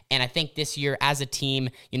fun. And I think this year as a team,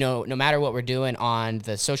 no matter what we're doing on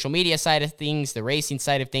the social media side of things, the racing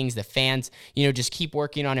side of things, the fans, just keep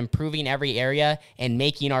working on improving every area and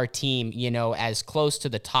making our team, as close to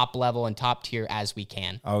the top level and top tier as we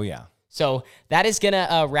can. Oh, yeah. So that is going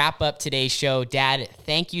to wrap up today's show. Dad,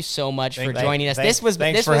 thank you so much for joining us. This was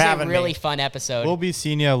a really fun episode. We'll be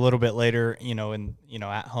seeing you a little bit later,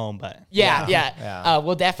 at home, but yeah.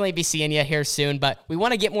 We'll definitely be seeing you here soon, but we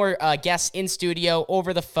want to get more guests in studio,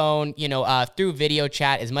 over the phone, through video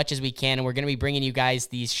chat as much as we can. And we're going to be bringing you guys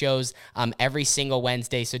these shows every single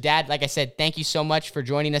Wednesday. So Dad, like I said, thank you so much for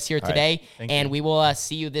joining us here today. And we will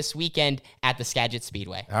see you this weekend at the Skagit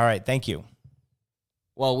Speedway. All right. Thank you.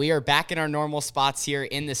 Well, we are back in our normal spots here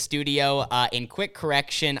in the studio. In quick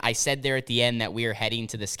correction, I said there at the end that we are heading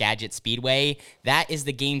to the Skagit Speedway. That is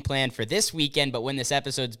the game plan for this weekend, but when this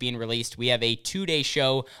episode's being released, we have a 2-day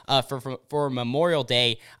show for Memorial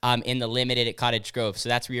Day in the Limited at Cottage Grove. So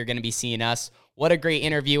that's where you're going to be seeing us. What a great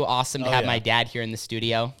interview. Awesome to have my dad here in the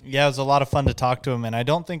studio. Yeah, it was a lot of fun to talk to him, and I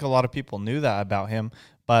don't think a lot of people knew that about him.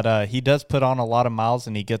 But he does put on a lot of miles,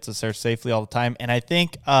 and he gets us there safely all the time. And I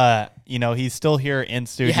think, he's still here in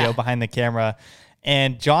studio behind the camera.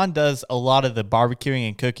 And John does a lot of the barbecuing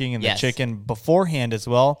and cooking and the chicken beforehand as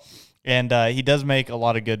well. And he does make a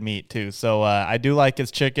lot of good meat, too. So I do like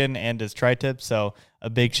his chicken and his tri-tip. So a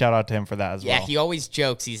big shout out to him for that as well. Yeah, he always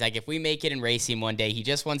jokes. He's like, if we make it in racing one day, he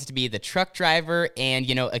just wants to be the truck driver and,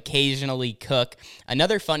 occasionally cook.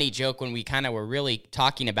 Another funny joke when we kind of were really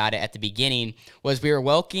talking about it at the beginning was we were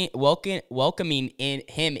welcoming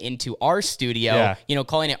him into our studio,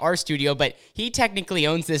 calling it our studio, but he technically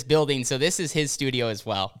owns this building, so this is his studio as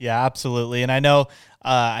well. Yeah, absolutely. And I know,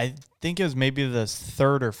 I think it was maybe the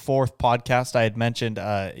 3rd or 4th podcast I had mentioned,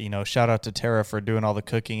 shout out to Tara for doing all the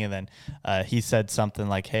cooking. And then he said something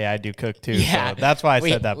like, hey, I do cook too. Yeah, so that's why I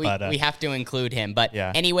said that. We have to include him. But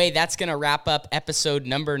anyway, that's going to wrap up episode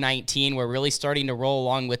number 19. We're really starting to roll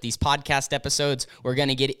along with these podcast episodes. We're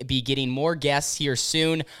going to be getting more guests here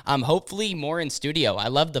soon. Hopefully more in studio. I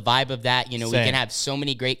love the vibe of that. We can have so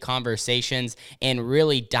many great conversations and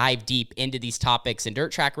really dive deep into these topics in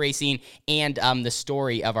dirt track racing and the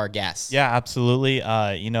story of our guests. Yeah, absolutely.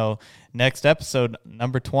 Next episode,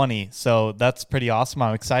 number 20. So that's pretty awesome.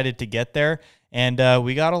 I'm excited to get there. And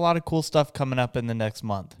we got a lot of cool stuff coming up in the next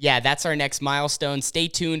month. Yeah, that's our next milestone. Stay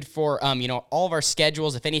tuned for all of our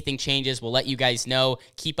schedules. If anything changes, we'll let you guys know.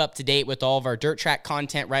 Keep up to date with all of our dirt track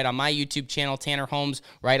content right on my YouTube channel, Tanner Holmes,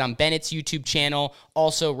 right on Bennett's YouTube channel,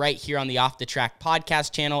 also right here on the Off the Track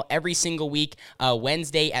podcast channel every single week,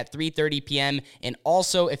 Wednesday at 3:30 p.m. And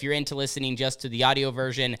also, if you're into listening just to the audio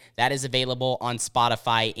version, that is available on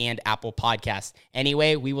Spotify and Apple Podcasts.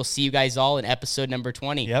 Anyway, we will see you guys all in episode number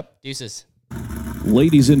 20. Yep. Deuces.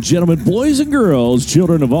 Ladies and gentlemen, boys and girls,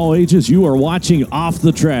 children of all ages, you are watching Off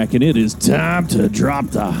the Track, and it is time to drop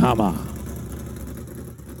the hammer.